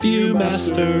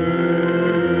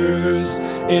Viewmasters,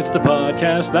 it's the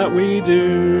podcast that we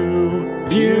do.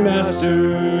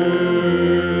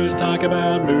 Viewmasters, talk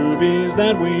about movies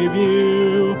that we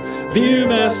view.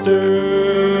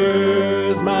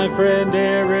 Viewmasters, my friend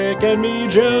Eric and me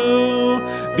Joe.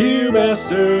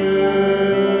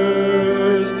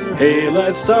 Viewmasters, hey,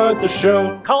 let's start the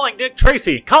show. Calling Dick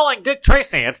Tracy! Calling Dick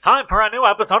Tracy! It's time for a new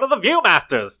episode of the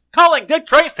Viewmasters! Calling Dick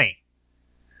Tracy!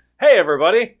 Hey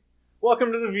everybody,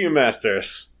 welcome to the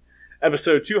Viewmasters,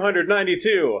 episode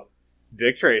 292,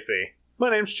 Dick Tracy. My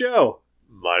name's Joe.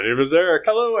 My name is Eric.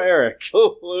 Hello, Eric.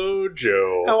 Hello,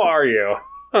 Joe. How are you?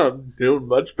 I'm doing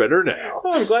much better now.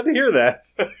 Oh, I'm glad to hear that.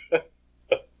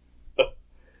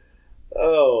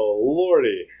 Oh,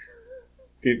 lordy.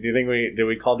 Do you think did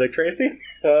we call Dick Tracy?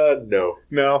 No.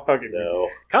 No? Okay. No.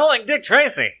 Calling Dick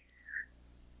Tracy!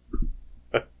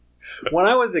 When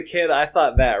I was a kid, I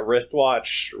thought that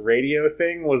wristwatch radio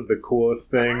thing was the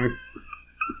coolest thing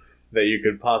that you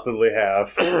could possibly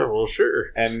have. Well,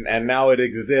 sure. And now it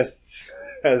exists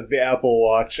as the Apple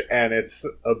Watch, and it's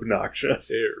obnoxious.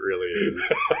 It really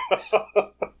is.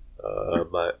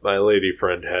 My lady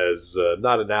friend has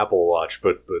not an Apple Watch,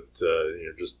 but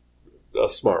just a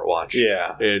smartwatch.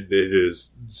 Yeah. And it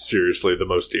is seriously the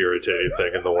most irritating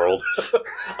thing in the world.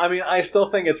 I mean, I still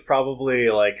think it's probably,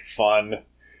 like, fun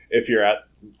if you're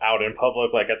out in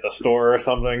public, like at the store or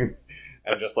something,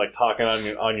 and just, like, talking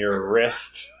on your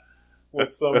wrist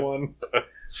with someone.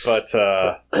 But,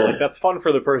 like, that's fun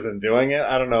for the person doing it.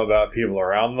 I don't know about people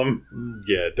around them.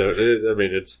 Yeah,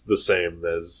 it's the same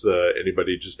as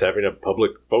anybody just having a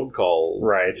public phone call,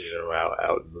 Right.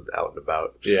 Out and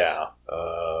about. Yeah.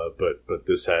 But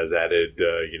this has added,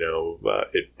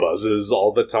 it buzzes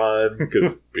all the time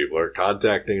because people are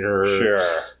contacting her. Sure.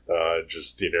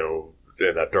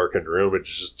 In that darkened room, it's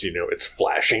just, it's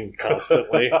flashing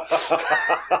constantly.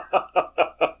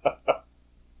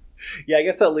 Yeah, I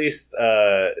guess at least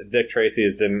Dick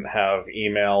Tracy's didn't have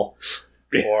email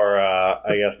or,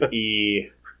 I guess,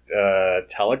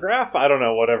 telegraph? I don't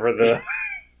know, whatever the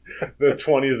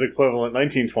 20s equivalent,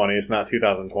 1920s, not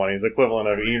 2020s, equivalent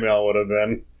of email would have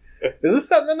been. Is this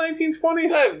set in the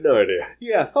 1920s? I have no idea.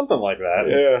 Yeah, something like that.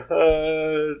 Yeah,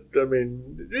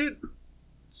 it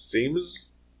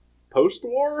seems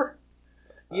post-war?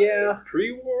 Yeah.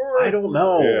 Pre-war? I don't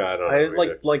know. Yeah, I don't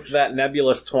know. Like that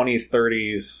nebulous 20s,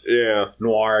 30s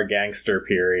noir gangster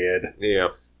period.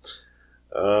 Yeah.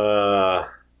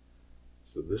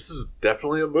 So this is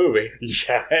definitely a movie.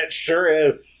 Yeah, it sure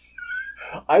is.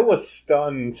 I was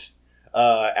stunned.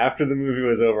 After the movie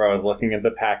was over, I was looking at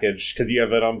the package, because you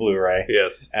have it on Blu-ray.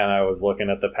 Yes. And I was looking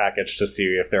at the package to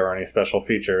see if there were any special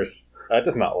features. It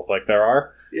does not look like there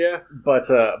are. Yeah.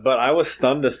 But I was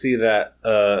stunned to see that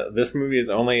this movie is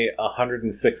only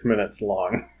 106 minutes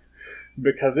long.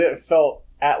 Because it felt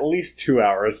at least 2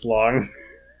 hours long.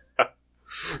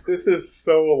 This is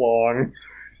so long.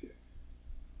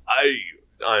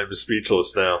 I'm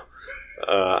speechless now.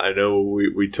 I know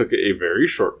we took a very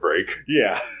short break.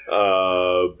 Yeah.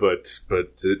 But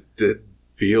it did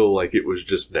feel like it was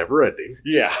just never ending.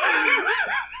 Yeah.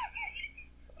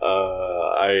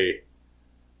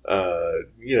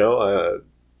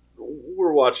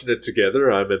 We're watching it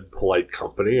together. I'm in polite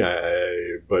company.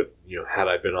 But had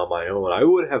I been on my own, I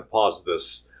would have paused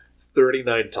this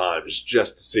 39 times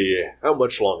just to see how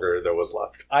much longer there was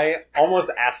left. I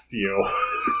almost asked you.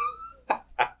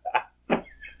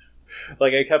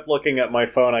 Like, I kept looking at my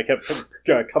phone. I kept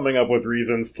coming up with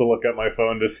reasons to look at my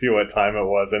phone to see what time it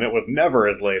was, and it was never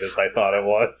as late as I thought it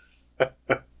was.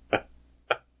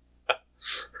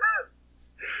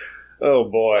 Oh,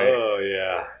 boy. Oh,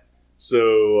 yeah.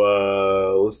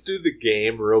 So, let's do the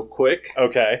game real quick.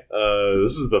 Okay.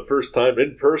 This is the first time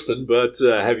in person, but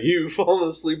have you fallen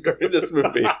asleep during this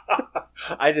movie?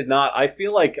 I did not. I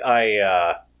feel like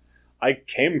I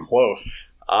came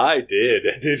close. I did.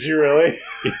 Did you really?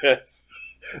 Yes.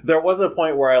 There was a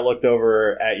point where I looked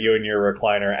over at you in your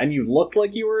recliner, and you looked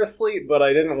like you were asleep, but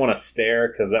I didn't want to stare,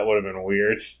 because that would have been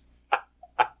weird.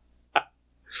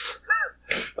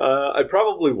 I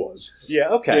probably was. Yeah,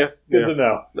 okay. Good to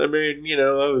know. I mean,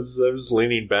 I was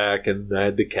leaning back and I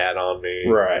had the cat on me.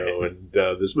 Right. And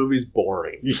this movie's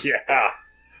boring. Yeah.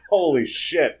 Holy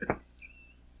shit.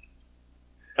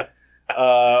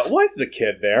 Why is the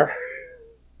kid there?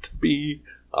 To be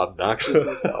obnoxious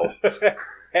as hell.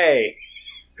 Hey.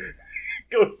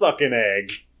 Go suck an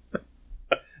egg.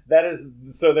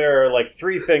 So there are like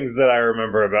 3 things that I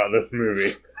remember about this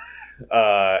movie.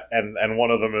 And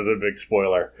one of them is a big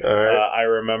spoiler. All right. I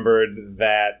remembered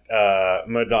that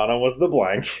Madonna was the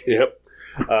blank. Yep.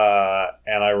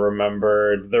 And I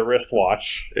remembered the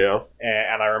wristwatch. Yeah.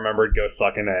 And I remembered go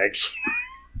suck an egg.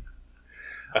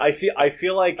 I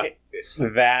feel like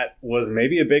that was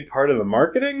maybe a big part of the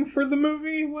marketing for the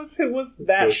movie. Was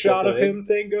that Go shot suck of an him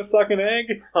saying "Go suck an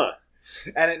egg"? Huh.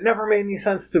 And it never made any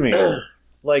sense to me.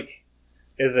 Like,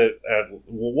 is it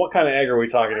what kind of egg are we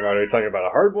talking about? Are we talking about a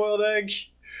hard-boiled egg?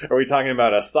 Are we talking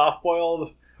about a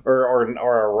soft-boiled or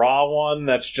a raw one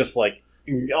that's just like,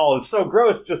 oh, it's so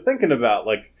gross just thinking about,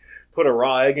 like, put a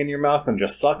raw egg in your mouth and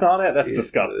just suck on it? That's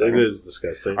disgusting. It is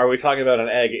disgusting. Are we talking about an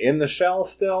egg in the shell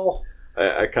still?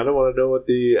 I kind of want to know what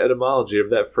the etymology of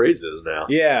that phrase is now.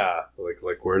 Yeah.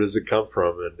 Like where does it come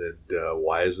from, and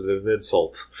why is it an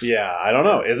insult? Yeah, I don't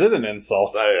know. Is it an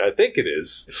insult? I think it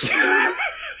is.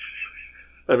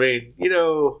 I mean,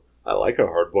 I like a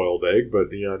hard-boiled egg, but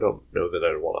I don't know that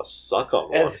I'd want to suck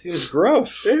on one. It seems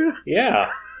gross.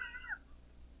 Yeah.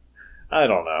 I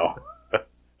don't know.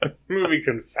 This movie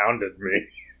confounded me.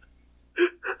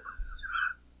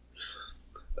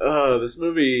 This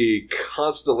movie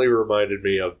constantly reminded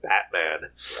me of Batman.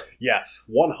 Yes,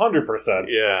 100%.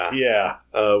 Yeah.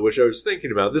 Which I was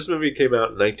thinking about. This movie came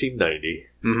out in 1990,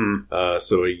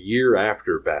 so a year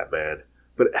after Batman,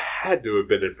 but it had to have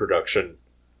been in production,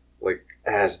 like,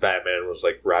 as Batman was,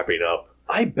 like, wrapping up.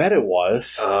 I bet it was.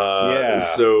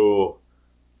 So,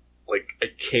 like, I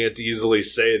can't easily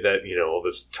say that,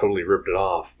 this totally ripped it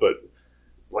off, but,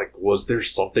 like, was there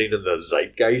something in the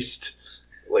zeitgeist,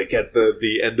 like, at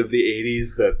the end of the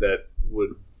 80s that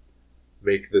would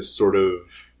make this sort of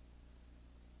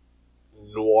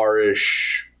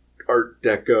noirish Art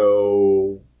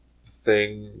Deco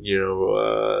thing,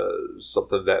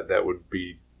 something that would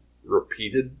be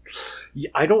repeated?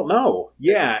 I don't know.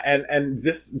 Yeah, and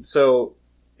this, so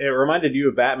it reminded you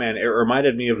of Batman. It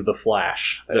reminded me of The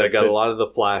Flash. And I got a lot of The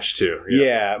Flash, too.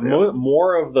 Yeah.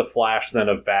 More of The Flash than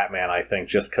of Batman, I think,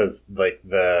 just because, like,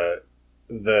 the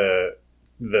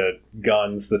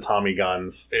guns, the Tommy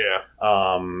guns. Yeah.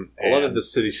 A lot of the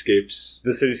cityscapes. The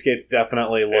cityscapes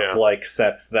definitely looked like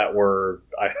sets that were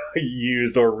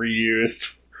used or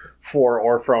reused for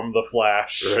or from The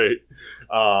Flash. Right.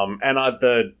 And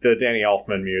the Danny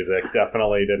Elfman music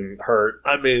definitely didn't hurt.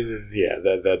 I mean, yeah,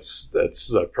 that's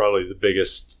probably the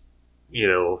biggest,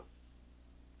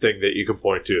 thing that you can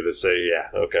point to say,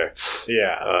 yeah, okay.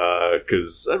 Yeah.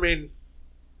 Because, I mean,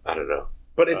 I don't know.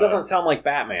 But it doesn't sound like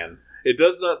Batman. It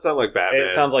does not sound like Batman. It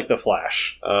sounds like The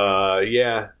Flash.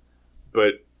 Yeah.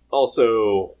 But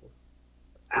also,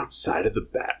 outside of the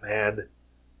Batman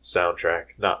soundtrack,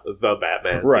 not the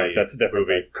Batman. Right, that's a different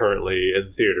movie currently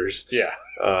in theaters. Yeah.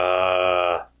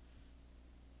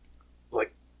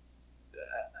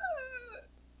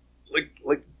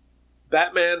 Like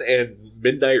Batman and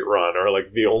Midnight Run are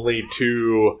like the only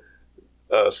two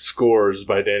scores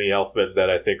by Danny Elfman that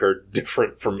I think are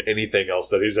different from anything else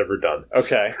that he's ever done.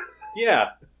 Okay.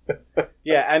 Yeah.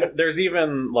 Yeah, and there's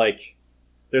even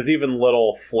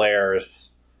little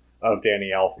flares of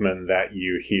Danny Elfman that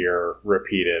you hear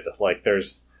repeated. Like,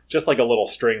 there's just like a little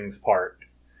strings part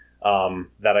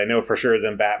that I know for sure is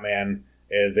in Batman,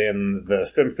 is in the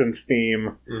Simpsons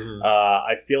theme. Mm-hmm.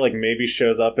 I feel like maybe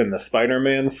shows up in the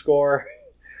Spider-Man score.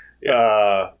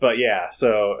 Yeah. But yeah,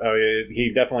 so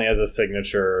he definitely has a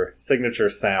signature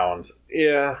sound.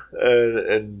 Yeah,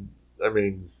 and I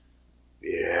mean,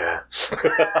 yeah.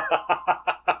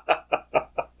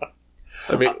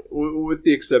 I mean, with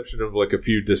the exception of like a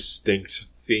few distinct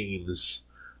themes,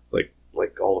 like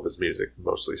all of his music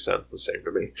mostly sounds the same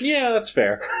to me. Yeah, that's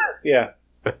fair. Yeah.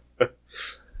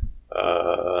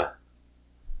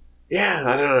 Yeah,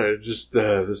 I don't know. Just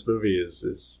this movie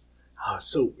is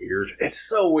so weird. It's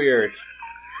so weird.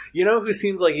 You know who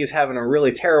seems like he's having a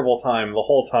really terrible time the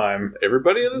whole time?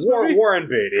 Everybody in this movie? Warren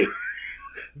Beatty,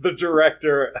 the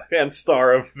director and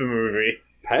star of the movie.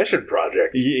 Passion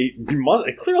project.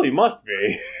 It clearly must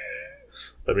be.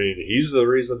 I mean, he's the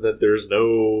reason that there's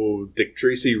no Dick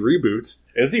Tracy reboot.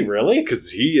 Is he really? Because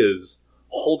he is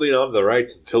holding on to the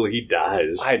rights until he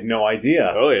dies. I had no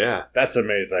idea. Oh, yeah. That's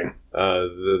amazing.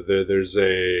 There's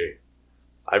a...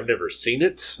 I've never seen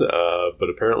it, but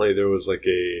apparently there was like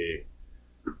a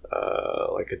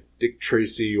Dick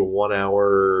Tracy 1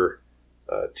 hour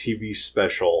TV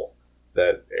special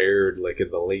that aired like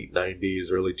in the late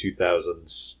 90s, early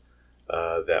 2000s,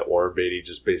 that Warren Beatty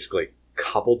just basically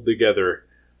cobbled together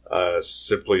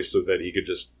simply so that he could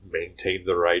just maintain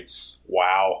the rights.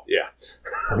 Wow. Yeah.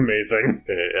 Amazing.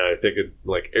 And I think it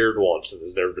like aired once and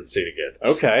has never been seen again.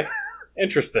 Okay.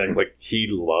 Interesting. Like, he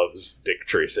loves Dick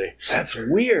Tracy. That's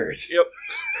weird. Yep.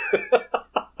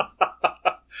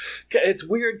 It's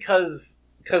weird because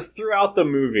throughout the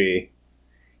movie,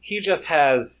 he just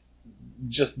has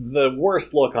just the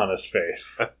worst look on his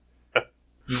face.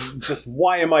 Just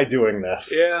why am I doing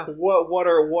this? Yeah. What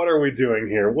are we doing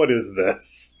here? What is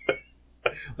this?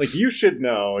 Like, you should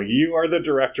know. You are the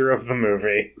director of the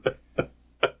movie.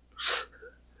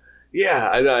 Yeah,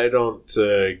 I don't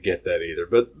get that either.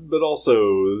 But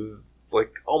also,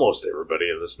 like, almost everybody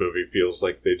in this movie feels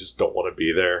like they just don't want to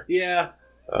be there. Yeah.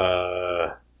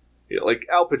 Like,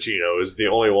 Al Pacino is the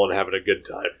only one having a good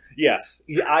time. Yes.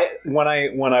 When I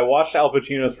watched Al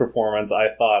Pacino's performance, I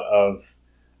thought of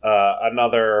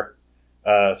another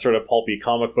sort of pulpy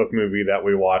comic book movie that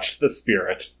we watched, The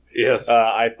Spirit. Yes.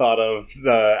 I thought of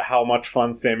how much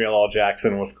fun Samuel L.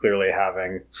 Jackson was clearly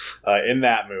having in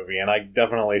that movie, and I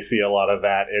definitely see a lot of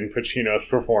that in Pacino's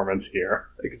performance here.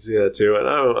 I can see that too, and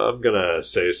I'm gonna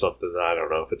say something that I don't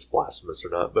know if it's blasphemous or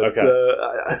not, but Okay.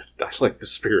 I like The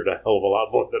Spirit a hell of a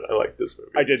lot more than I like this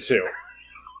movie. I did too.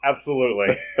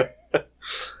 Absolutely.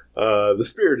 The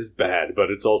Spirit is bad, but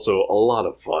it's also a lot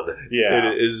of fun.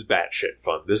 Yeah. It is batshit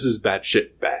fun. This is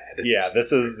batshit bad. Yeah,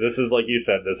 this is like you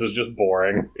said, this is just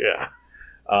boring. Yeah.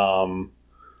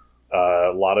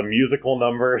 A lot of musical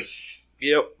numbers.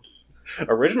 Yep.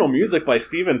 Original music by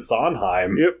Stephen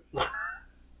Sondheim. Yep.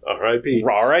 R.I.P.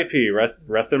 R.I.P.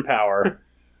 Rest in power.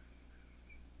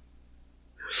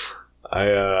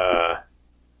 I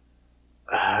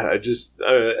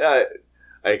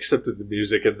accepted the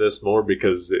music in this more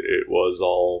because it was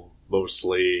all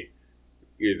mostly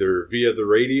either via the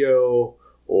radio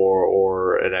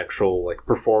or an actual like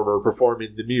performer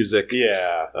performing the music.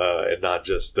 Yeah. And not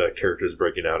just characters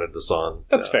breaking out into song.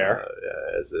 That's fair.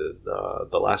 As in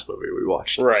the last movie we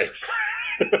watched. Right.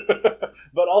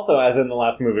 But also, as in the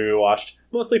last movie we watched,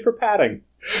 mostly for padding.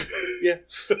 Yeah.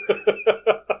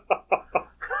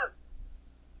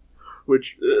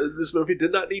 Which, this movie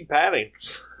did not need padding.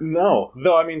 No.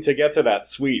 Though, I mean, to get to that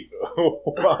sweet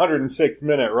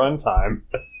 106-minute runtime.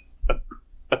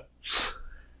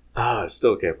 I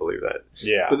still can't believe that.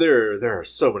 Yeah. But there are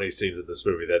so many scenes in this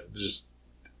movie that just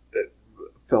that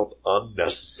felt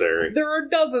unnecessary. There are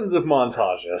dozens of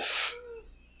montages.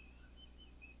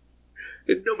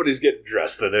 And nobody's getting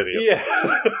dressed in any of them.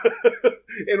 Yeah.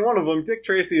 In one of them, Dick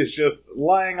Tracy is just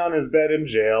lying on his bed in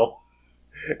jail.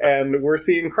 And we're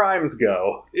seeing crimes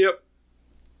go. Yep.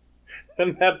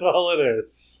 And that's all it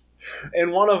is.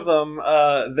 In one of them,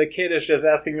 the kid is just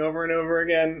asking over and over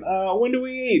again, when do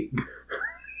we eat?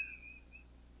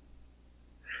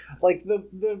 Like,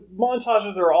 the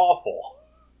montages are awful.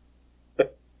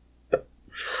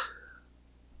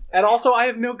 And also, I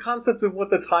have no concept of what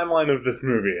the timeline of this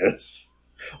movie is.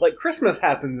 Like, Christmas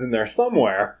happens in there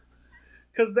somewhere.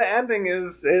 Because the ending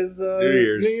is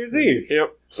New Year's Eve.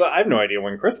 Yep. But I have no idea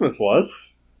when Christmas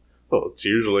was. Well, it's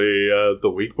usually the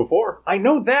week before. I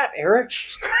know that, Eric.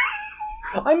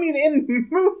 I mean, in the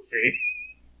movie.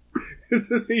 Is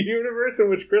this a universe in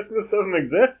which Christmas doesn't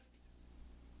exist?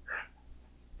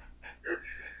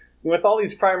 With all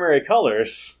these primary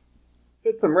colors,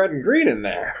 fit some red and green in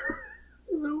there.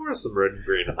 There were some red and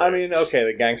green. I mean, okay,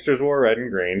 the gangsters wore red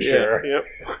and green, sure. Yeah,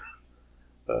 yep.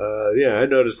 Yeah, I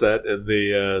noticed that in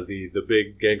the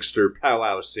big gangster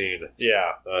powwow scene.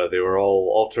 Yeah. They were all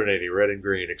alternating red and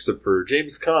green, except for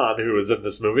James Caan, who was in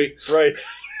this movie. Right.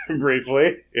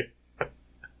 Briefly.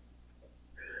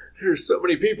 There's so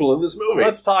many people in this movie.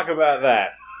 Let's talk about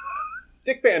that.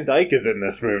 Dick Van Dyke is in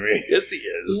this movie. Yes, he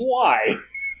is. Why?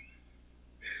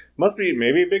 Must be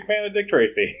maybe a big fan of Dick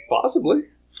Tracy. Possibly.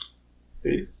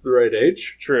 He's the right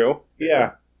age. True.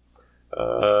 Yeah.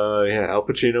 Yeah, Al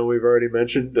Pacino we've already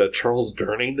mentioned. Charles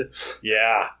Durning.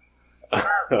 Yeah.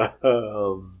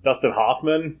 Dustin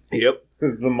Hoffman Yep.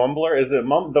 is the Mumbler. Is it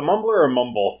the Mumbler or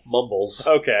Mumbles? Mumbles.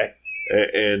 Okay.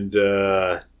 And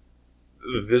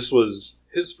this was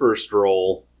his first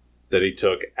role that he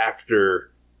took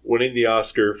after winning the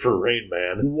Oscar for Rain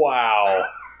Man. Wow.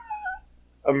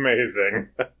 Amazing.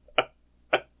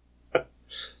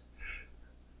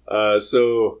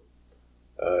 So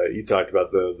you talked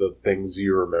about the things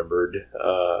you remembered.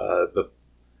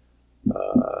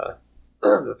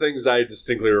 The things I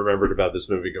distinctly remembered about this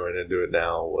movie going into it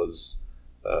now was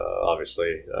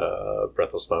obviously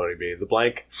Breathless Mahoney being the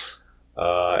blank,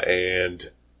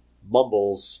 and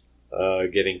Mumbles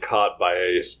getting caught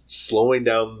by slowing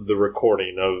down the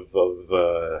recording of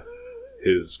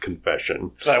his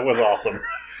confession. That was awesome.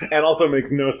 And also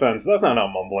makes no sense. That's not how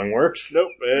mumbling works.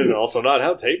 Nope, and also not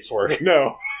how tapes work.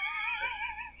 No.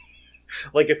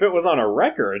 Like, if it was on a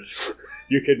record,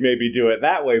 you could maybe do it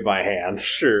that way by hand.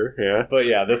 Sure, yeah. But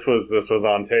yeah, this was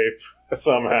on tape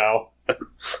somehow.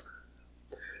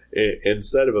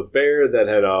 Instead of a bear that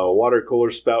had a water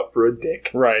cooler spout for a dick.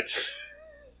 Right.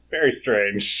 Very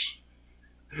strange.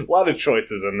 A lot of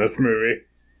choices in this movie.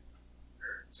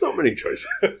 So many choices.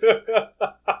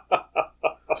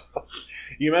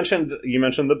 You mentioned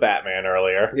the Batman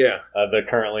earlier. Yeah. The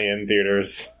currently in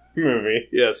theaters movie.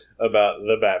 Yes. About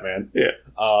the Batman. Yeah.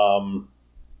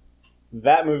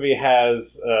 That movie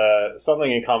has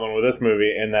something in common with this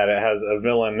movie in that it has a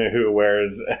villain who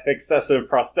wears excessive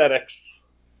prosthetics.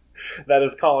 That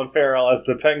is Colin Farrell as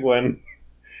the Penguin.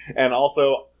 And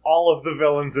also, all of the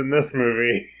villains in this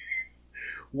movie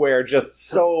wear just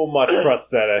so much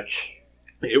prosthetic.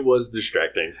 It was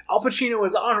distracting. Al Pacino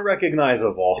is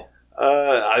unrecognizable.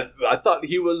 I thought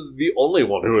he was the only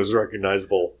one who was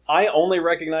recognizable. I only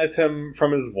recognize him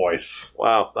from his voice.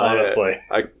 Wow. Honestly.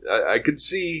 I could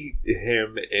see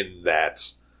him in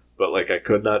that, but like I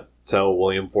could not tell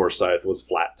William Forsythe was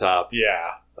flat top.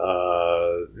 Yeah.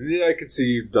 Yeah, I could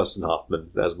see Dustin Hoffman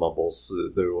as Mumbles.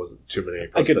 There wasn't too many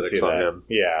I could see prosthetics on that. him.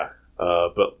 Yeah.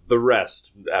 But the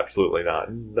rest, absolutely not.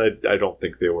 I don't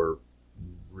think they were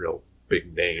real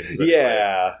big names. Anyway.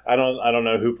 Yeah. I don't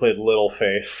know who played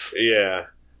Littleface. Yeah.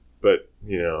 But,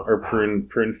 you know. Or Prune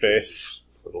Face.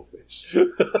 Littleface.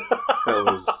 That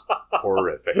was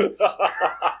horrific.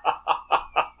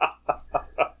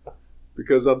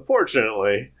 Because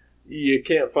unfortunately, you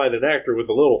can't find an actor with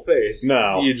a little face.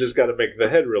 No. You just got to make the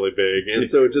head really big, and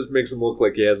so it just makes him look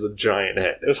like he has a giant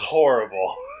head. It's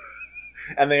horrible.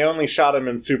 And they only shot him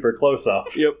in super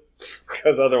close-up. Yep.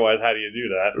 Because otherwise, how do you do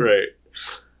that? Right.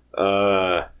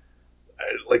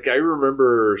 I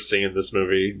remember seeing this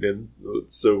movie, and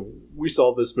so we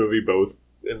saw this movie both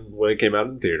when it came out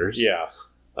in theaters. Yeah.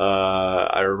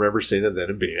 I remember seeing it then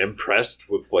and being impressed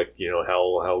with, like, you know,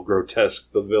 how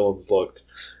grotesque the villains looked.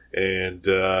 And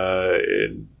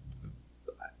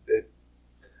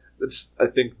it's, I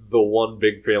think, the one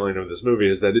big failing of this movie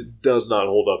is that it does not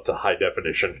hold up to high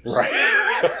definition. Right.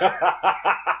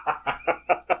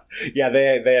 Yeah,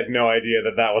 they had no idea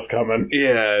that was coming.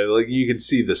 Yeah, like, you can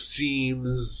see the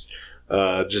seams,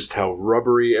 just how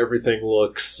rubbery everything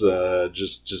looks,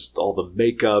 just all the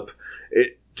makeup.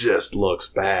 It just looks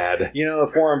bad. You know,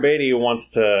 if Warren Beatty wants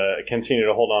to continue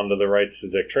to hold on to the rights to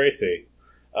Dick Tracy,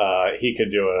 he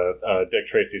could do a Dick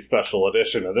Tracy special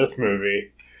edition of this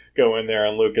movie. Go in there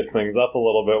and Lucas things up a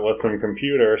little bit with some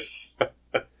computers.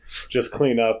 Just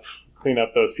clean up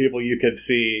those people. You could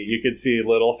see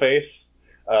Littleface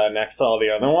next to all the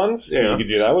other ones. Yeah. You could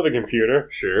do that with a computer.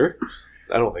 Sure.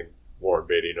 I don't think Warren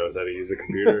Beatty knows how to use a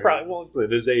computer. Probably.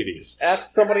 In his 80s.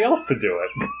 Ask somebody else to do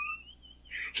it.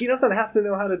 He doesn't have to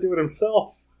know how to do it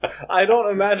himself. I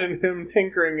don't imagine him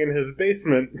tinkering in his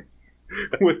basement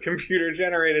with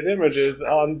computer-generated images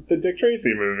on the Dick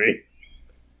Tracy movie.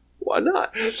 Why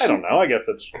not? I don't know. I guess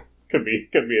that could be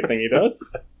a thing he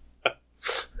does.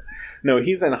 No,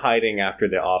 he's in hiding after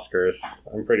the Oscars.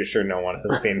 I'm pretty sure no one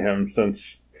has seen him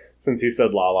since he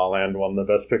said La La Land won the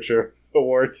Best Picture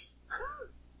awards.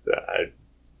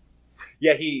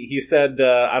 Yeah, he said,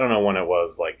 I don't know when it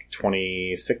was, like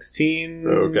 2016,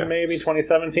 okay. Maybe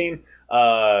 2017.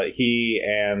 He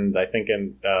and I think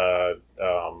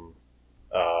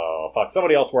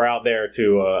somebody else were out there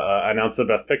to announce the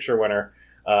Best Picture winner.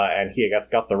 And he, I guess,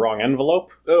 got the wrong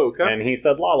envelope. Oh, okay. And he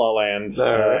said La La Land,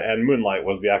 and Moonlight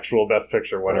was the actual Best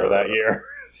Picture winner that year.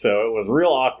 So it was real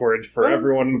awkward for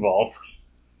everyone involved.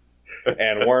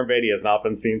 And Warren Beatty has not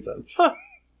been seen since. Huh.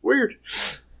 Weird.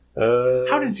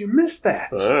 How did you miss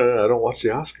that? I don't watch the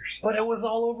Oscars. But it was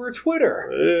all over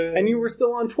Twitter. And you were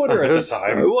still on Twitter at the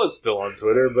time. I was still on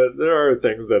Twitter, but there are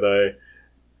things that I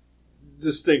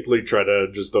distinctly try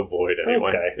to just avoid anyway.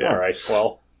 Okay, yeah. All right,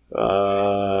 well.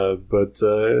 But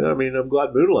I mean, I'm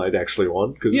glad Moonlight actually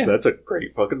won, because that's a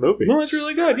great fucking movie. No, it's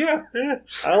really good, yeah.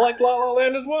 I like La La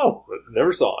Land as well. But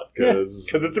never saw it, because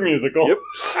it's a musical. Yep.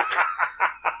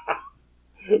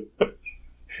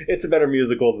 It's a better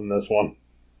musical than this one.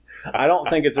 I don't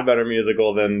think it's a better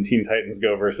musical than Teen Titans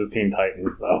Go versus Teen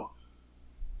Titans, though.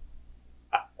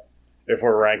 If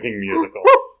we're ranking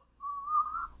musicals.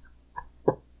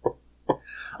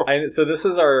 So this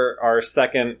is our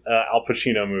second Al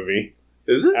Pacino movie.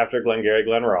 Is it? After Glengarry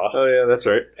Glen Ross. Oh yeah, that's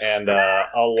right. And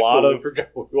a lot of forgot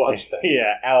we watched that.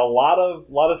 Yeah, and a lot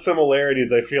of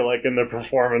similarities I feel like in the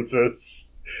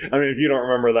performances. I mean, if you don't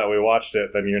remember that we watched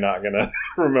it, then you're not gonna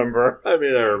remember. I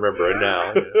mean, I remember it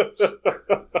now. Yeah.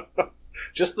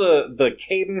 Just the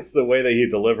cadence, the way that he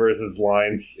delivers his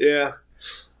lines. Yeah.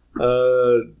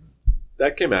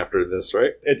 That came after this,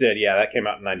 right? It did, yeah. That came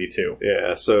out in 92.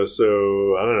 Yeah, so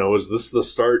I don't know, was this the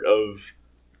start of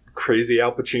crazy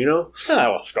Al Pacino? That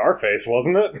was Scarface,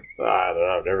 wasn't it? I don't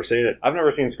know, I've never seen it. I've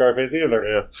never seen Scarface either.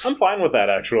 Yeah. I'm fine with that,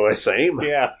 actually. Same.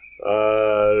 Yeah.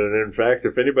 In fact,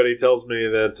 if anybody tells me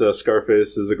that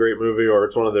Scarface is a great movie or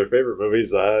it's one of their favorite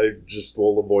movies, I just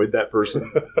will avoid that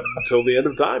person until the end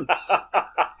of time.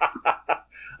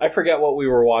 I forget what we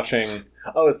were watching.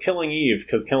 Oh, it's Killing Eve,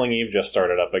 because Killing Eve just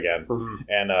started up again. Mm-hmm.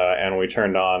 And we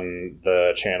turned on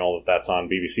the channel that's on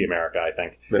BBC America, I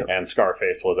think, Yeah. and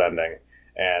Scarface was ending.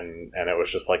 And it was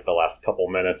just like the last couple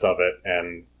minutes of it,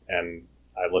 and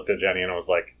I looked at Jenny and I was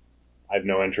like, I have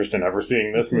no interest in ever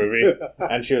seeing this movie.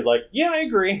 And she was like, yeah, I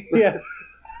agree. Yeah.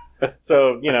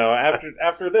 So,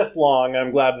 after this long, I'm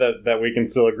glad that we can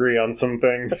still agree on some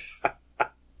things.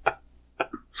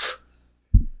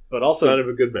 But also, sign of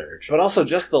a good marriage. But also,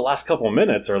 just the last couple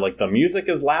minutes are like the music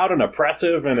is loud and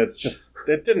oppressive, and it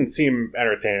didn't seem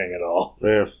entertaining at all.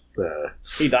 Yeah.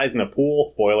 He dies in a pool.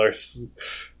 Spoilers.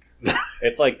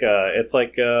 It's like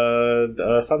Sunset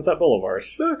Boulevard.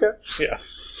 Okay. Yeah,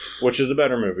 which is a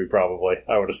better movie, probably.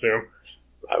 I would assume.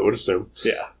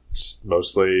 Yeah. Just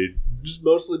mostly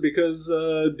because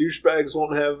douchebags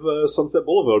won't have Sunset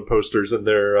Boulevard posters in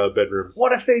their bedrooms.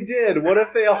 What if they did? What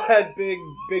if they all had big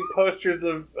posters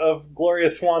of Gloria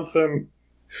Swanson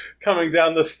coming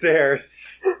down the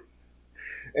stairs?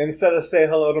 Instead of say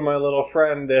hello to my little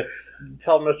friend, it's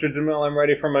tell Mr. DeMille I'm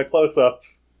ready for my close-up.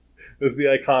 Is the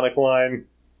iconic line.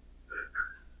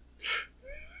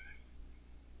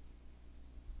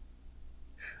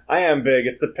 I am big,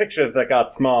 it's the pictures that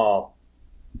got small.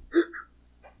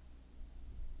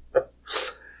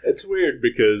 It's weird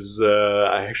because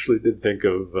I actually did think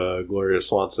of Gloria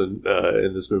Swanson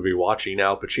in this movie watching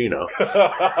Al Pacino.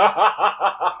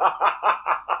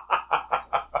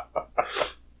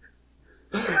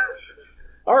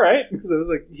 All right. Because I was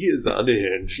like, he is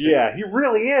unhinged. Yeah, he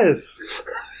really is.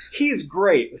 He's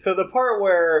great. So the part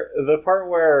where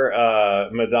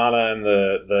Madonna and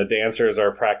the dancers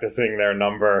are practicing their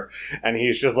number, and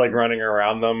he's just like running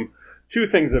around them. Two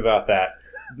things about that.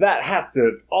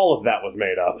 All of that was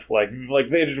made up. Like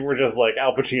they were just like,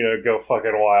 Al Pacino, go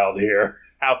fucking wild here.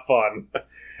 Have fun.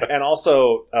 And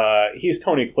also, he's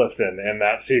Tony Clifton in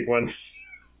that sequence.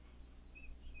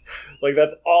 Like,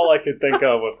 that's all I could think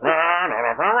of was,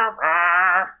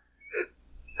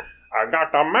 I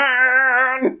got the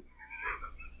man!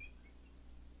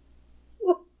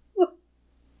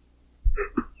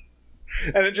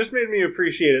 And it just made me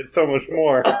appreciate it so much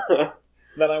more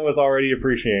than I was already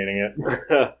appreciating it.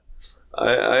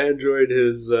 I enjoyed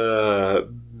his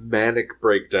manic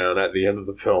breakdown at the end of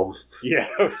the film.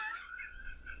 Yes.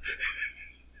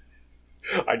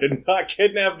 I did not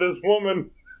kidnap this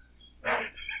woman,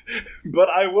 but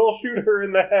I will shoot her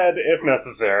in the head if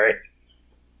necessary.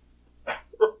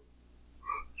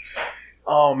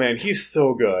 Oh man, he's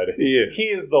so good. He is. He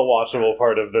is the watchable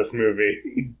part of this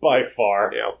movie, by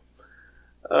far. Yeah.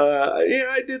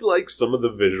 I did like some of the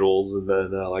visuals, and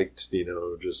then I liked,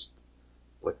 just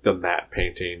like the matte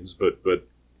paintings, but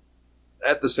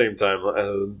at the same time,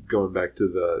 going back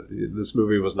to this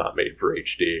movie was not made for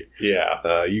HD.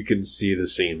 Yeah. You can see the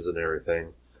seams and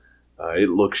everything. It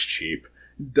looks cheap.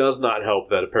 Does not help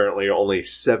that apparently only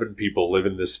 7 people live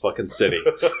in this fucking city.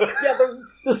 Yeah,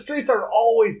 the streets are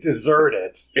always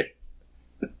deserted.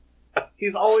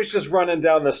 He's always just running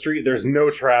down the street. There's no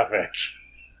traffic.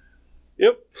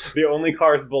 Yep. The only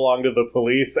cars belong to the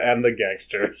police and the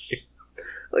gangsters.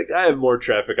 Like, I have more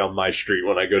traffic on my street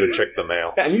when I go to check the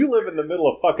mail. And you live in the middle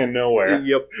of fucking nowhere.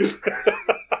 Yep.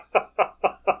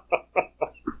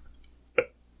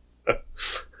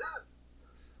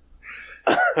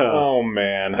 Oh,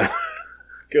 man.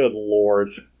 Good lord.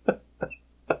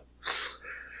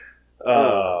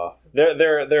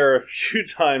 There are a few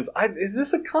times... is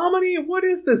this a comedy? What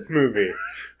is this movie?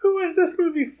 Who is this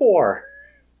movie for?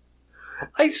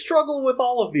 I struggle with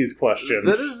all of these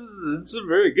questions. It's a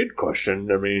very good question.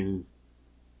 I mean,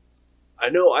 I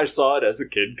know I saw it as a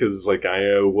kid because, like,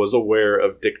 I was aware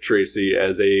of Dick Tracy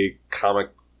as a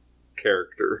comic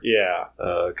character. Yeah.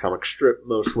 Comic strip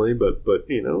mostly, but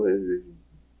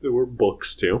there were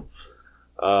books too.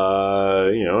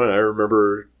 And I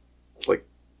remember, like,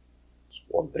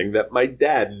 one thing that my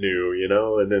dad knew,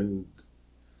 and then,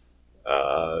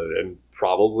 and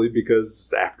probably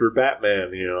because after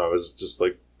Batman, I was just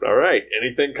like, all right,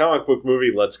 anything comic book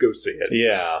movie, let's go see it.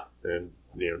 Yeah. And,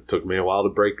 it took me a while to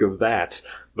break of that,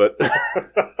 but,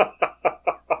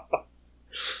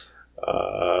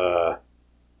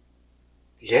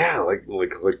 yeah, like,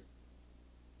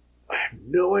 I have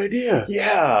no idea.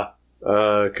 Yeah.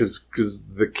 Because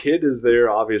the kid is there,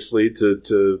 obviously,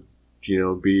 to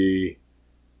be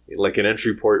like an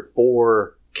entry port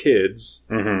for kids,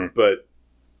 Mm-hmm. but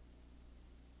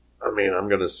I mean, I'm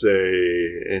going to say,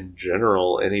 in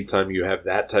general, anytime you have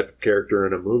that type of character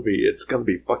in a movie, it's going to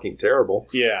be fucking terrible.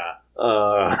 Yeah.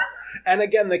 Uh, And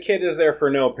again, the kid is there for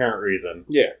no apparent reason.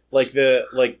 yeah.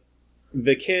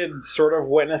 The kid sort of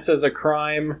witnesses a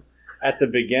crime at the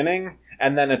beginning,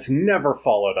 and then it's never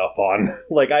followed up on.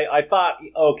 I thought,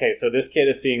 okay, so this kid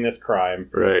is seeing this crime,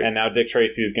 Right. and now Dick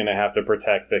Tracy is going to have to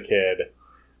protect the kid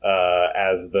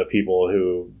as the people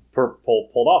who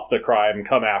pulled off the crime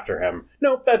come after him.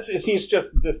 Nope,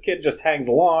 this kid just hangs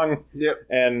along. Yep.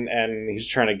 And he's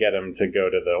trying to get him to go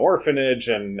to the orphanage,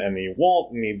 and he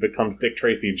won't, and he becomes Dick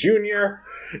Tracy Jr.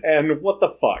 And what the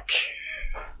fuck?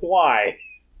 Why?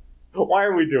 Why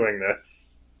are we doing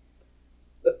this?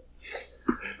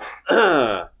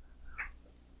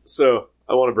 So,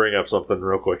 I want to bring up something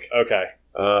real quick. Okay.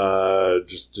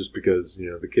 Just because,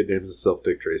 the kid names himself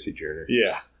Dick Tracy Jr.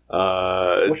 Yeah.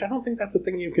 Uh, Which I don't think that's a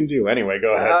thing you can do. Anyway,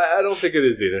 go ahead. I don't think it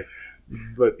is either.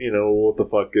 But, what the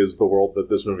fuck is the world that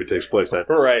this movie takes place in?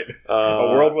 Right.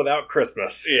 A world without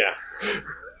Christmas. Yeah.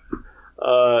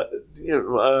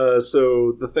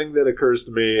 So the thing that occurs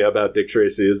to me about Dick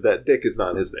Tracy is that Dick is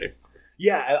not his name.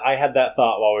 Yeah, I had that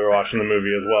thought while we were watching the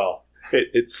movie as well.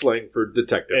 It's slang for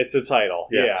detective. It's a title.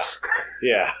 Yeah.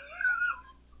 Yeah.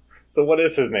 So what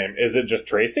is his name? Is it just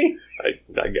Tracy?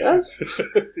 I guess.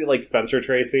 Is he like Spencer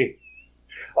Tracy?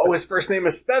 Oh, his first name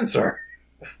is Spencer.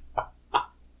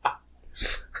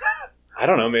 I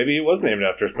don't know. Maybe he was named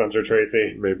after Spencer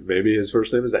Tracy. Maybe his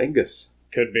first name is Angus.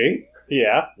 Could be.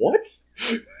 Yeah. What?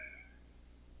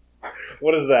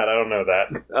 What is that? I don't know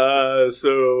that.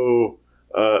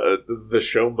 The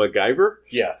show MacGyver.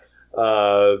 Yes.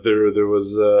 There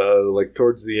was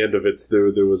towards the end of it,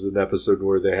 there was an episode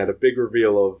where they had a big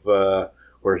reveal of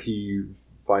where he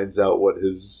finds out what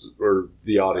or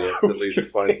the audience at least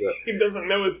finds out. He doesn't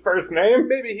know his first name?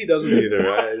 Maybe he doesn't either.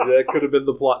 That could have been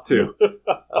the plot too.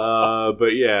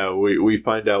 But yeah, we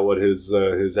find out what his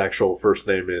actual first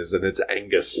name is, and it's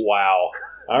Angus. Wow.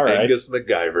 All right. Angus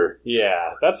MacGyver.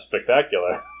 Yeah, that's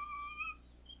spectacular.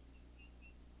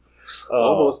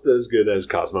 Almost as good as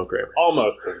Cosmo Kramer.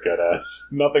 Almost as good as.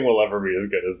 Nothing will ever be as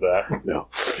good as that. No.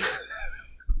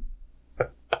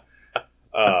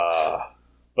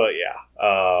 But yeah.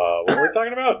 What were we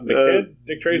talking about? The kid?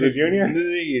 Dick Tracy Jr.?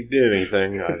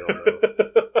 Anything, I don't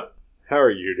know. How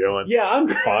are you doing? Yeah, I'm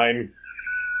fine.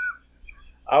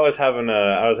 I was having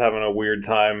a weird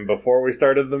time before we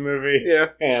started the movie. Yeah.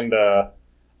 And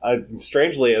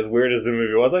strangely, as weird as the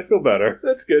movie was, I feel better.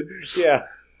 That's good. Yeah.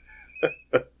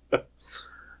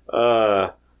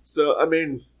 So, I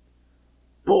mean,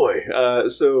 boy,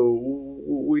 so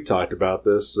we talked about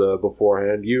this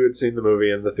beforehand. You had seen the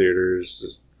movie in the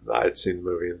theaters. I had seen the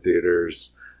movie in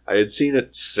theaters. I had seen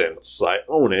it since. I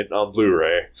own it on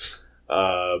Blu-ray.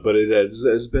 But it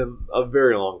has been a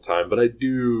very long time. But I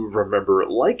do remember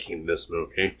liking this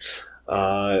movie.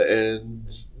 And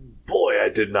boy, I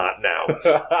did not now.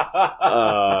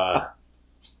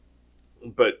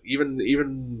 But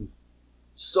even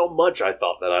so much I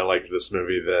thought that I liked this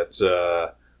movie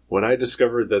that when I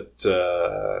discovered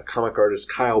that comic artist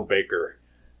Kyle Baker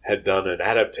had done an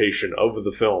adaptation of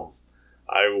the film,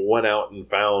 I went out and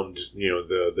found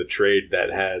the trade that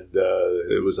had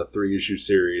it was a 3-issue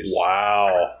series.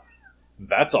 Wow.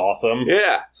 That's awesome.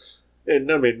 Yeah. And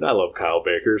I mean, I love Kyle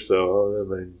Baker, so I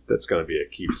mean that's going to be a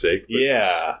keepsake. But,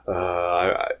 yeah.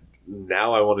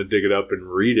 Now I want to dig it up and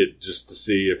read it just to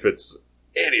see if it's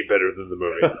any better than the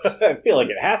movie. I feel like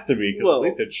it has to be, because at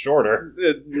least it's shorter.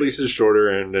 At least it's shorter,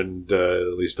 and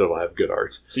at least it'll have good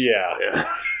art. Yeah.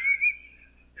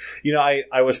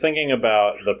 I was thinking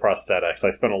about the prosthetics. I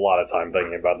spent a lot of time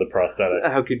thinking about the prosthetics.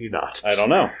 How can you not? I don't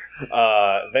know.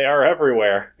 They are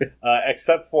everywhere,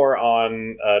 except for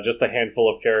on just a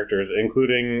handful of characters,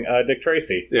 including Dick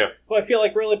Tracy. Yeah. Who I feel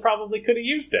like really probably could have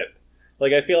used it.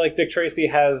 Like, I feel like Dick Tracy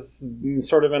has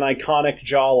sort of an iconic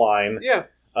jawline. Yeah.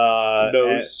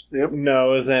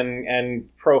 Nose and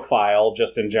profile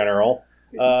just in general.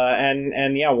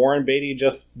 And yeah, Warren Beatty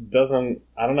just doesn't.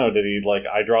 I don't know. Did he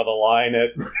I draw the line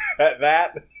at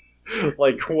that?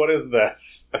 Like, what is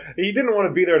this? He didn't want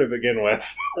to be there to begin with.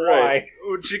 Why? Right.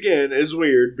 Which again is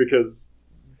weird because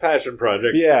Passion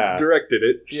Project directed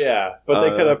it. Yeah, but they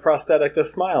could have prosthetic a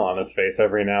smile on his face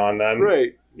every now and then.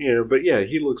 Right. But yeah,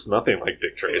 he looks nothing like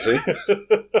Dick Tracy.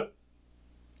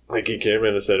 Like, he came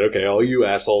in and said, okay, all you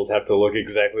assholes have to look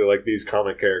exactly like these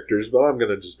comic characters, but I'm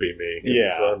going to just be me.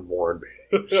 Yeah. I'm Warren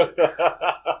Beatty.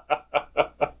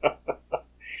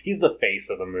 He's the face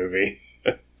of the movie.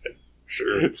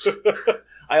 Sure.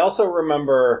 I also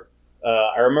remember,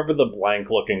 the blank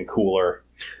looking cooler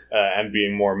and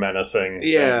being more menacing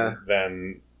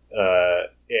than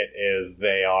it is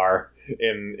they are.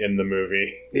 in the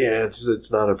movie. Yeah,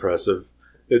 it's not impressive.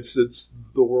 It's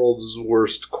the world's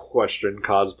worst question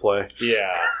cosplay.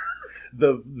 Yeah.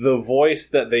 The voice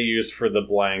that they use for the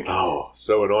blank. Oh,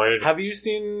 so annoying. Have you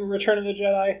seen Return of the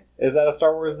Jedi? Is that a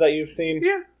Star Wars that you've seen?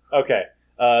 Yeah. Okay.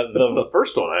 That's the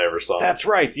first one I ever saw. That's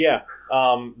right, yeah.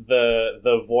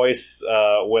 The voice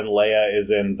when Leia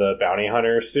is in the bounty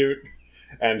hunter suit,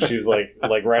 and she's like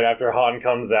right after Han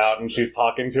comes out and she's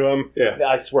talking to him. Yeah.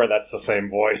 I swear that's the same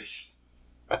voice.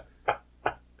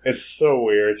 It's so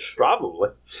weird. Probably.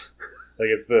 Like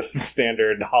it's the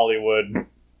standard Hollywood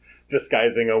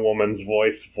disguising a woman's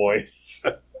voice.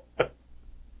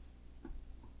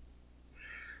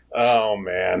 Oh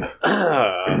man.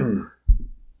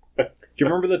 Do you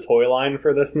remember the toy line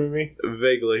for this movie?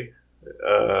 Vaguely.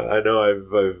 I know I've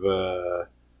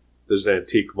there's an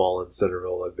antique mall in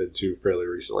Centerville I've been to fairly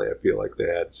recently. I feel like they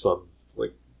had some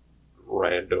like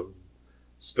random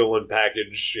still in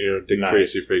package, Dick Nice.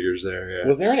 Tracy figures there. Yeah.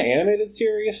 Was there an animated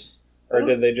series? Or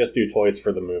did they just do toys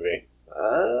for the movie?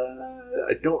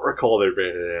 I don't recall there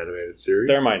being an animated series.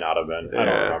 There might not have been. I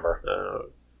don't remember.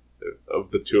 Of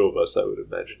the two of us, I would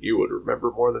imagine you would remember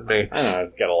more than me. I don't know.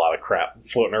 I've got a lot of crap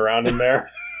floating around in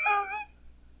there.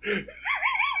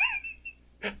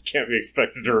 Can't be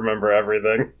expected to remember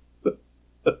everything.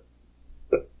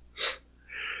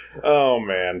 Oh,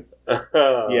 man.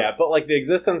 Yeah, but like the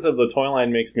existence of the toy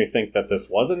line makes me think that this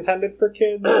was intended for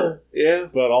kids. Yeah.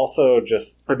 But also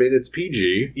just... I mean, it's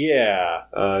PG. Yeah.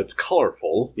 It's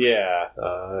colorful. Yeah.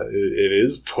 It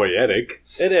is toyetic.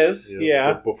 It is,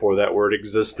 yeah. Before that word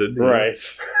existed. Right.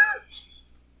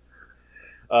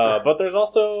 But there's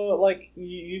also, like,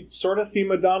 you sort of see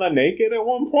Madonna naked at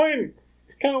one point.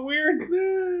 It's kind of weird.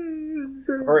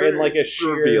 Or in, like, a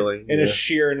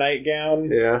sheer nightgown.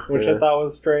 Yeah. Which I thought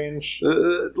was strange.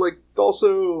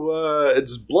 Also,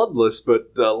 it's bloodless,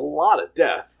 but a lot of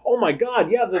death. Oh my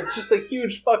god, yeah, there's just a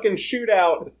huge fucking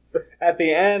shootout. At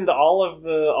the end, all of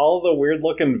the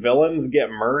weird-looking villains get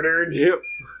murdered. Yep.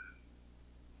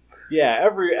 Yeah,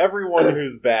 everyone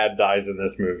who's bad dies in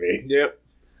this movie. Yep.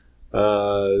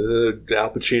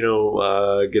 Al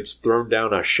Pacino gets thrown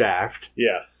down a shaft.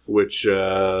 Yes. Which,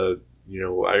 even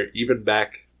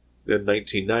back in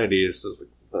 1990,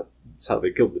 that's how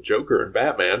they killed the Joker in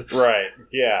Batman. Right,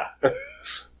 yeah.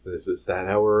 Is that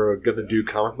how we're going to do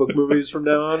comic book movies from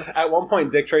now on? At one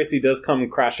point, Dick Tracy does come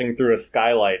crashing through a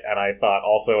skylight, and I thought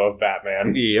also of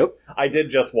Batman. Yep. I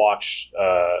did just watch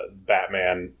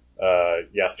Batman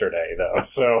yesterday, though,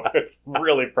 so it's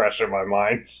really fresh in my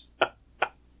mind.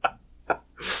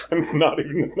 It's not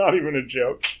even a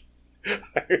joke.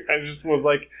 I just was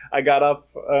like, I got up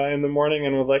in the morning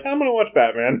and was like, I'm gonna watch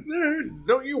Batman.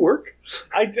 Don't you work?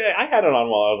 I did. I had it on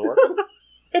while I was working.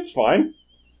 It's fine.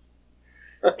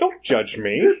 Don't judge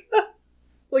me.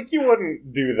 Like you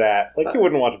wouldn't do that. Like you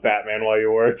wouldn't watch Batman while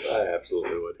you worked. I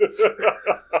absolutely would.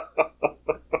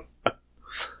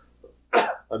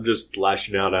 I'm just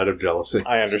lashing out of jealousy.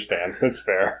 I understand. It's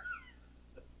fair.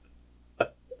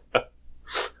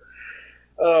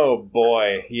 Oh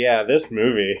boy, yeah, this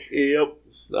movie. Yep.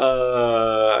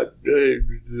 I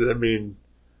mean,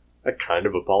 I kind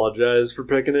of apologize for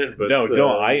picking it, but no,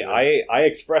 don't. I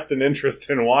expressed an interest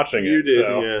in watching it. You did,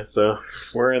 yeah. So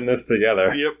we're in this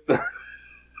together. Yep.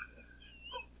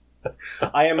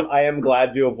 I am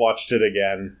glad to have watched it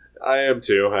again. I am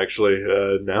too, actually.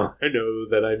 Now I know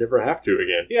that I never have to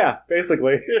again. Yeah,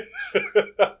 basically.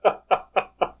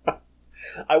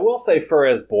 I will say, for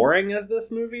as boring as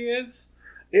this movie is,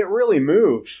 it really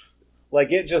moves. Like,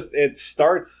 it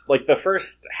starts, like, the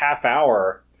first half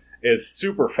hour is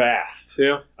super fast.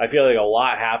 Yeah. I feel like a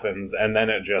lot happens, and then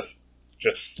it just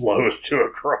slows to a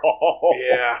crawl.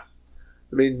 Yeah.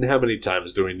 I mean, how many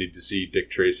times do we need to see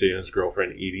Dick Tracy and his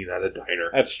girlfriend eating at a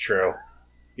diner? That's true.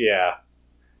 Yeah.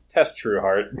 Tess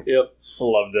Trueheart. Yep.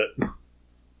 Loved it.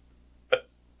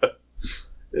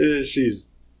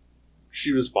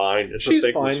 She was fine. It's She's a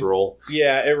thankless fine. role.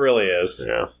 Yeah, it really is.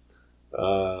 Yeah.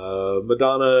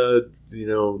 Madonna,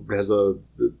 has a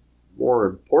more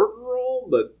important role,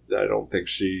 but I don't think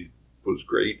she was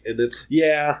great in it.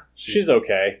 Yeah, she's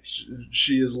okay.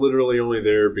 She is literally only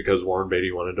there because Warren Beatty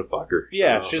wanted to fuck her.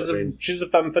 Yeah, so, she's a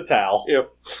femme fatale.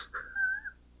 Yep.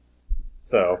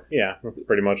 So, yeah, that's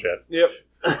pretty much it. Yep.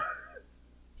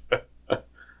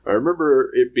 I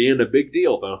remember it being a big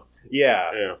deal, though.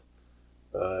 Yeah. Yeah.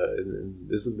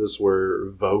 Isn't this where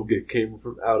Vogue came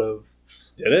out of?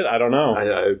 Did it? I don't know.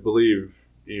 I believe,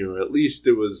 at least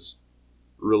it was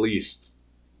released,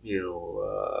 in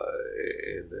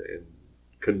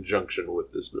conjunction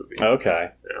with this movie.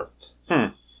 Okay.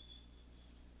 Yeah.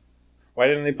 Why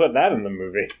didn't they put that in the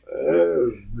movie?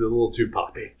 A little too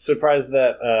poppy. Surprised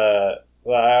that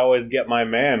I Always Get My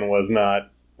Man was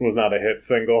not a hit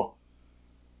single.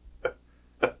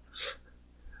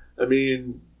 I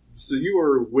mean, so you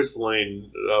were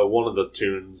whistling one of the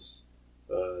tunes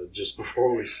just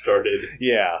before we started.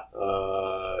 Yeah.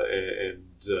 And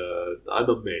I'm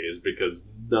amazed because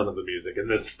none of the music in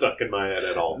this stuck in my head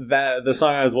at all. The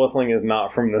song I was whistling is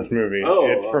not from this movie. Oh,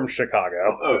 it's from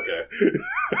Chicago. Okay.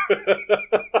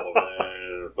 Well,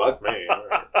 then, fuck me. All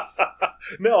right.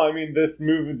 No, I mean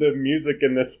the music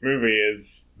in this movie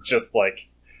is just like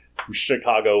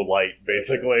Chicago light,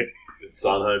 basically. Did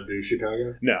Sondheim do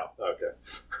Chicago? No. Okay.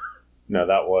 No,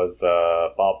 that was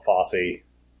Bob Fosse,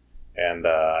 and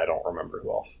I don't remember who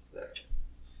else.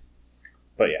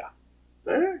 But yeah,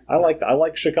 I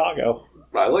like Chicago.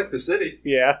 I like the city.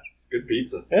 Yeah, Good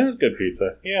pizza. it is good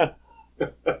pizza. Yeah.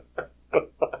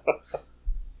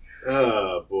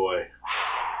 Oh boy.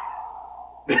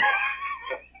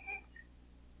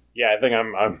 Yeah, I think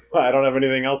I don't have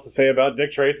anything else to say about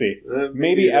Dick Tracy.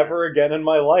 Maybe either. ever again in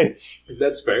my life.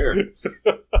 That's fair.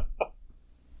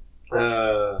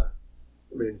 I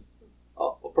mean,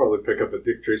 I'll probably pick up a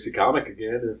Dick Tracy comic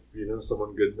again if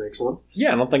someone good makes one.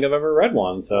 Yeah, I don't think I've ever read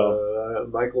one. So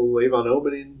Michael Avon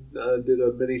Opening did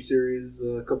a mini series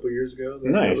a couple of years ago.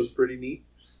 That was pretty neat.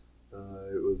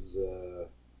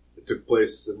 It took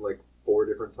place in like 4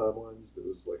 different timelines. There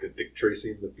was like a Dick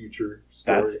Tracy in the future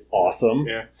story. That's awesome.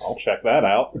 Yeah, I'll check that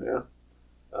out. yeah.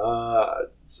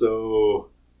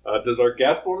 So, does our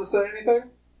guest want to say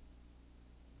anything?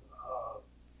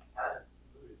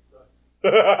 I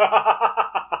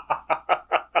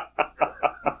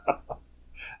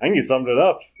think you summed it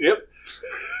up. Yep.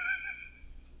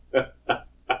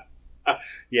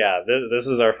 Yeah, this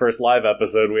is our first live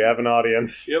episode. We have an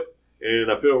audience. Yep.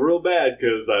 And I feel real bad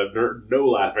because I've heard no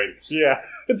laughing. Yeah,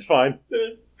 it's fine.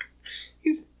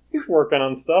 He's working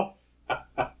on stuff.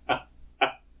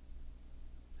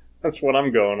 That's what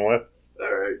I'm going with.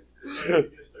 All right.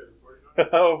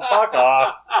 Oh, fuck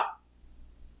off.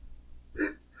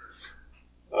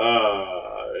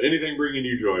 Anything bringing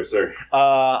you joy, sir?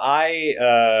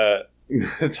 I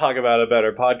talk about a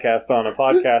better podcast on a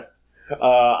podcast.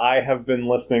 I have been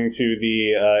listening to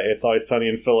the It's Always Sunny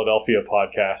in Philadelphia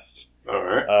podcast. All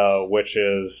right. Which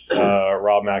is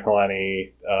Rob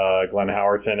McElhenney, Glenn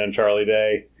Howerton, and Charlie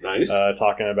Day. Nice.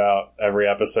 Talking about every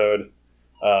episode.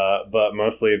 But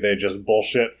mostly they just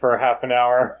bullshit for half an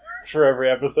hour for every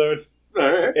episode. All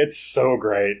right. It's so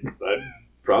great. I'd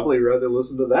probably rather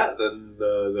listen to that than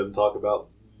them talk about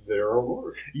their own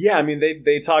work. Yeah, I mean,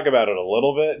 they talk about it a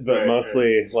little bit, but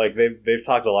mostly, like, they've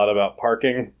talked a lot about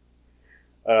parking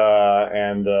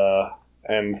and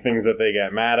things that they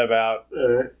get mad about. All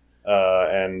right.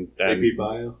 And AP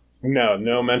Bio?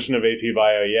 No mention of AP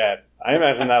Bio yet. I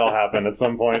imagine that'll happen at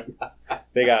some point.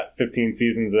 They got 15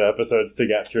 seasons of episodes to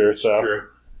get through, so True.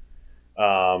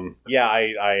 yeah,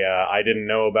 I didn't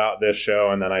know about this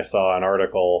show, and then I saw an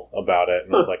article about it,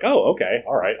 and I was like, oh, okay,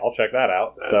 all right, I'll check that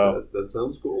out. That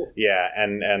sounds cool. Yeah,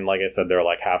 and like I said, they're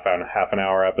like half an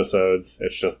hour episodes.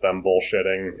 It's just them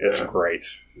bullshitting. It's great.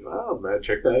 Oh man,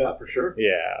 check that out for sure.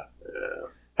 Yeah. Yeah.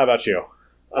 How about you?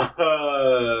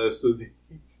 So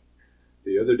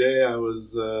the other day I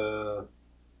was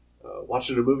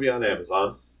watching a movie on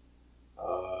Amazon,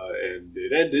 and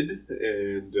it ended,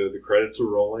 and the credits were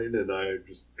rolling, and I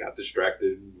just got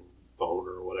distracted, phone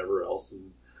or whatever else,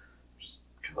 and just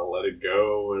kind of let it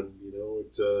go, and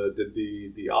it did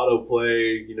the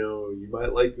autoplay. You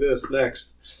might like this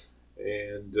next,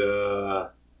 and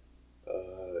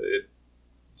it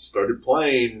started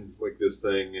playing like this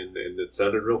thing, and it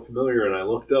sounded real familiar, and I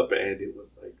looked up, and it was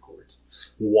Night Court.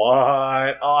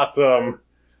 What? Awesome.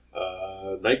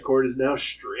 Night Court is now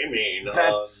streaming.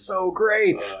 That's so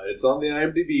great. It's on the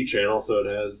IMDb channel, so it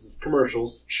has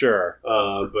commercials. Sure.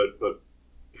 But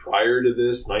prior to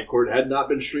this, Night Court had not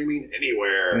been streaming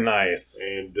anywhere. Nice.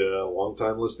 And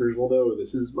longtime listeners will know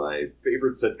this is my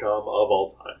favorite sitcom of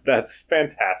all time. That's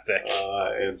fantastic.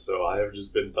 And so I have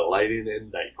just been delighting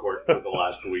in Night Court for the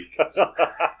last week.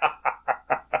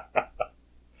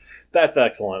 That's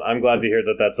excellent. I'm glad to hear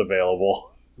that that's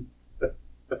available.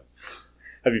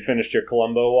 Have you finished your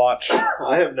Columbo watch?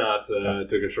 I have not.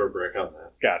 Took a short break on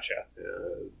that. Gotcha.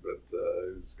 But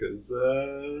it's because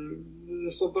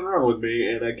there's something wrong with me,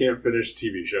 and I can't finish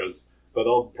TV shows. But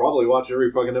I'll probably watch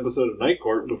every fucking episode of Night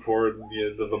Court before the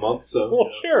end of the month. So, well,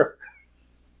 sure.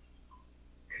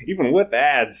 Even with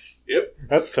ads. Yep.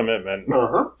 That's commitment.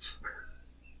 Uh-huh.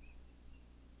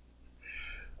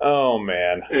 Oh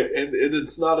man. And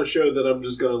it's not a show that I'm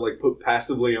just going to like put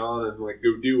passively on and like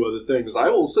go do other things. I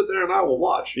will sit there and I will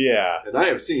watch. Yeah. And I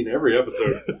have seen every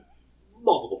episode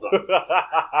multiple times.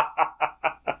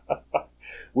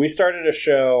 We started a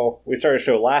show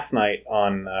last night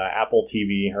on Apple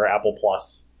TV or Apple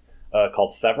Plus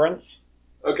called Severance.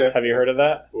 Okay. Have you heard of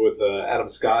that? With Adam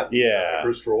Scott and Yeah.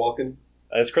 Christopher Walken?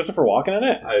 Is Christopher Walken in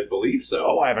it? I believe so.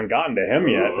 Oh, I haven't gotten to him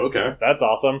yet. Oh, okay. That's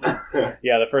awesome.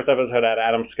 Yeah, the first episode had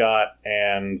Adam Scott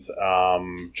and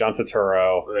John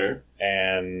Turturro There.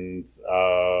 and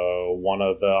one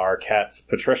of the Arquettes,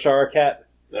 Patricia Arquette,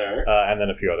 There. and then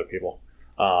a few other people.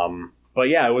 But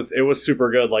yeah, it was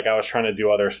super good. Like I was trying to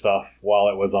do other stuff while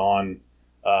it was on,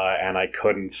 and I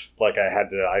couldn't. Like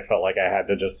I felt like I had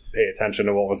to just pay attention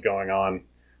to what was going on,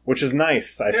 which is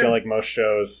nice. I feel like most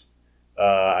shows.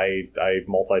 I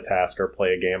multitask or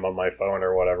play a game on my phone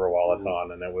or whatever while it's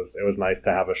on, and it was nice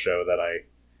to have a show that I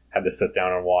had to sit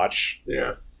down and watch.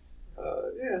 Yeah.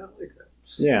 Yeah, I like that.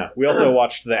 Yeah, we also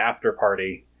watched The After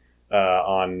Party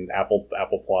on Apple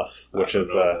Plus, which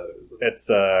is it's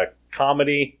a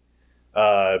comedy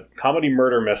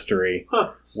murder mystery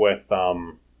with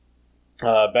Ben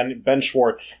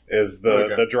Schwartz is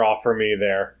the draw for me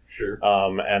there. Sure.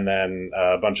 And then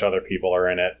a bunch of other people are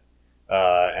in it.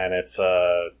 And it's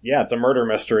a murder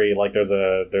mystery. Like there's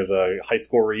a high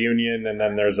school reunion, and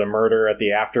then there's a murder at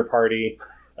the after party,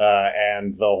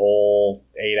 and the whole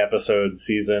 8-episode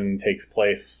season takes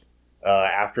place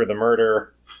after the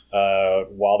murder,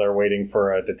 while they're waiting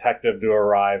for a detective to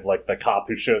arrive. Like the cop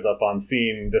who shows up on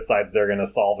scene decides they're going to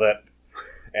solve it,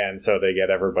 and so they get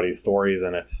everybody's stories,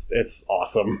 and it's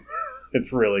awesome.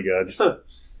 It's really good,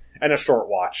 and a short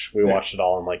watch. We watched it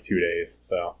all in like 2 days,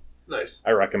 so. Nice.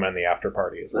 I recommend The After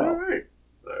Party as well. All right.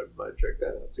 I might check that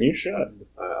out, too. You should.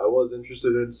 I was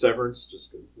interested in Severance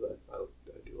just because I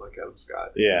do like Adam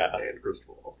Scott. Yeah. And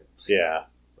Christopher Walken. Yeah.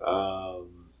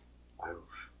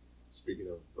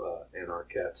 Speaking of Ann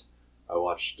Arquette, I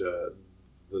watched the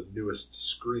newest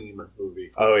Scream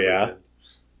movie. Oh, yeah?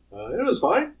 It was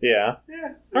fine. Yeah.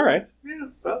 Yeah. All right. Yeah.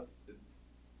 Well,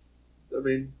 I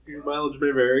mean, your mileage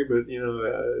may vary, but,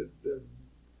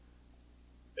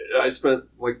 I spent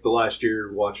like the last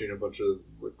year watching a bunch of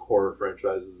like horror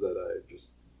franchises that I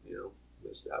just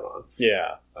missed out on.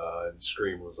 Yeah. And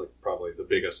Scream was like probably the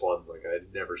biggest one. Like I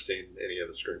had never seen any of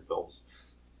the Scream films,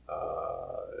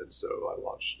 and so I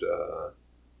watched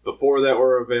before that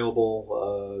were available.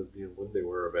 When they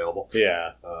were available.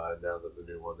 Yeah. Now that the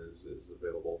new one is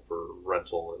available for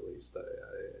rental, at least I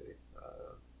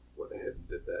went ahead and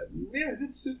did that. Yeah,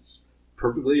 it's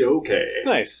perfectly okay.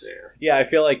 Nice. Yeah, I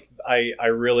feel like I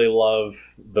really love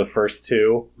the first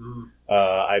two.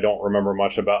 I don't remember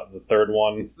much about the third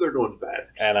one. The third one's bad.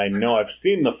 And I know I've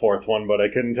seen the fourth one, but I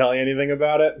couldn't tell you anything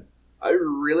about it. I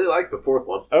really like the fourth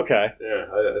one. Okay. Yeah,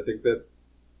 I think that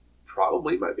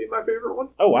probably might be my favorite one.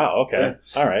 Oh, wow. Okay.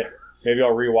 Yeah. All right. Maybe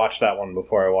I'll rewatch that one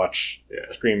before I watch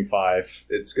Scream 5.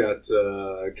 It's got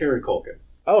Karen Culkin.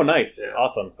 Oh, nice. Yeah.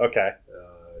 Awesome. Okay.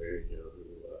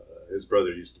 His brother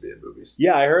used to be in movies.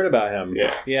 Yeah, I heard about him.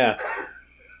 Yeah.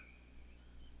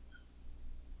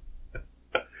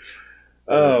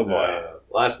 Oh, boy.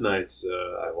 Last night,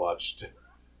 I watched,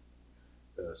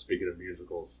 speaking of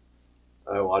musicals,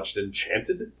 I watched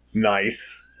Enchanted.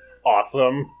 Nice.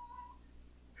 Awesome.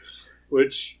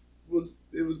 Which was,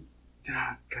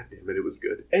 God damn it, it was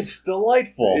good. It's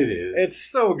delightful. It is. It's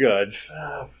so good.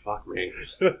 Fuck me.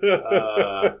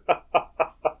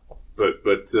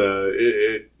 But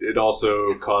it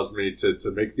also caused me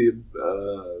to make the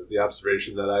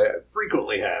observation that I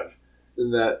frequently have,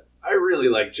 in that I really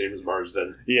like James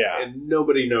Marsden. Yeah. And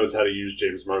nobody knows how to use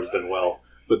James Marsden well,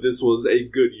 but this was a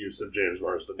good use of James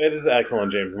Marsden. It is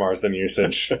excellent James Marsden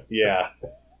usage. Yeah.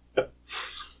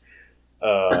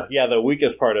 The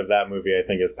weakest part of that movie, I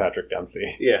think, is Patrick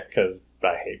Dempsey. Yeah. Because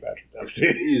I hate Patrick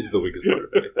Dempsey. He's the weakest part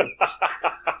of anything.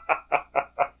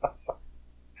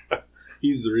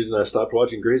 He's the reason I stopped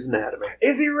watching Grey's Anatomy.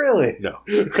 Is he really? No.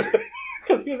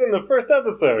 Because he was in the first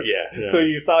episode. Yeah. So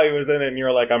you saw he was in it and you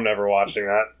were like, I'm never watching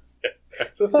that.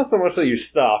 So it's not so much that you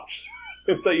stopped.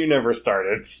 It's that you never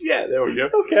started. Yeah, there we go.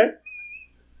 Okay.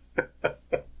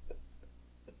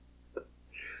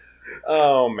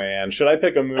 Oh, man. Should I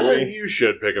pick a movie? You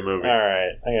should pick a movie. All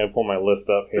right. I'm going to pull my list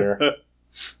up here.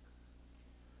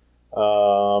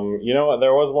 You know what?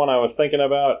 There was one I was thinking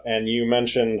about, and you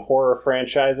mentioned horror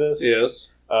franchises.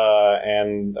 Yes.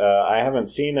 And I haven't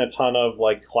seen a ton of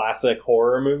like classic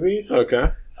horror movies.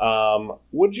 Okay.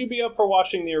 Would you be up for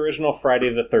watching the original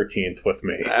Friday the 13th with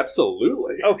me?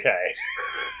 Absolutely. Okay.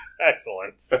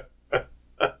 Excellent.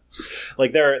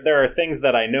 Like there are things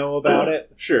that I know about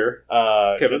it. Sure.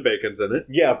 Kevin Bacon's in it.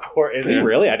 Yeah, of course. Is he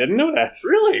really? I didn't know that.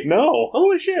 Really? No.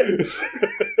 Holy shit.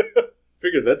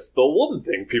 Figured that's the one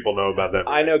thing people know about that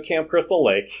movie. I know Camp Crystal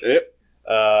Lake. Yep.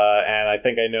 And I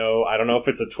think I don't know if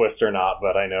it's a twist or not,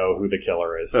 but I know who the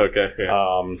killer is. Okay.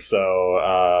 Yeah.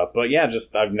 But yeah,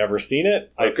 just, I've never seen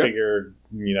it. I Okay. figured,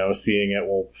 seeing it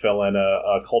will fill in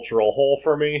a cultural hole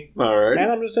for me. All right.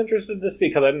 And I'm just interested to see,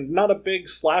 because I'm not a big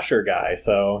slasher guy,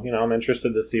 so, I'm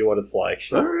interested to see what it's like.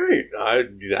 All right.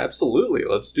 Absolutely.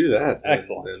 Let's do that.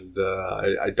 Excellent. And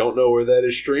I don't know where that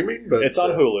is streaming, but... It's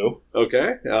on Hulu.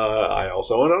 Okay. I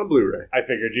also own it on Blu-ray. I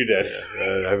figured you did.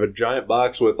 Yeah, I have a giant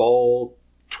box with all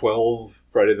 12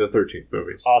 Friday the 13th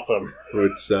movies. Awesome.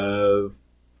 It's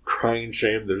crying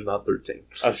shame there's not 13.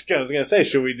 I was gonna say,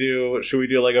 should we do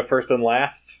like a first and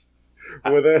last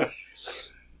with this?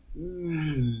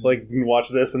 Like, watch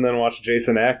this and then watch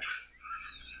Jason X?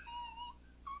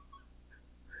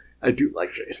 I do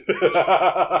like Jason.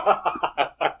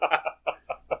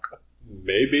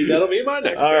 Maybe that'll be my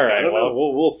next one. All right, I don't know.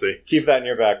 well, We'll see. Keep that in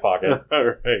your back pocket. All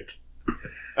right.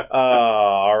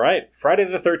 All right. Friday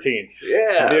the 13th.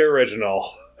 Yes. The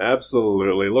original.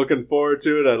 Absolutely. Looking forward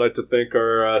to it. I'd like to thank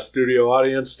our studio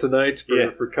audience tonight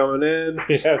for coming in.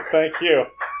 Yes, thank you.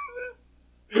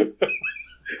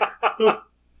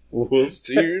 We'll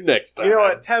see you next time. You know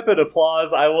what? Tepid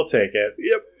applause. I will take it.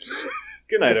 Yep.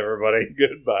 Good night, everybody.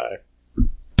 Goodbye.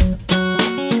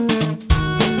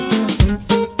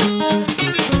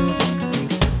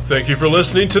 Thank you for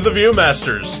listening to The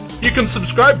Viewmasters. You can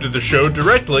subscribe to the show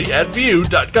directly at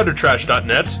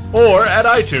view.guttertrash.net or at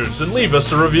iTunes and leave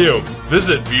us a review.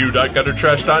 Visit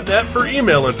view.guttertrash.net for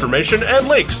email information and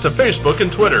links to Facebook and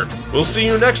Twitter. We'll see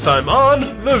you next time on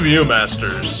The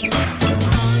Viewmasters.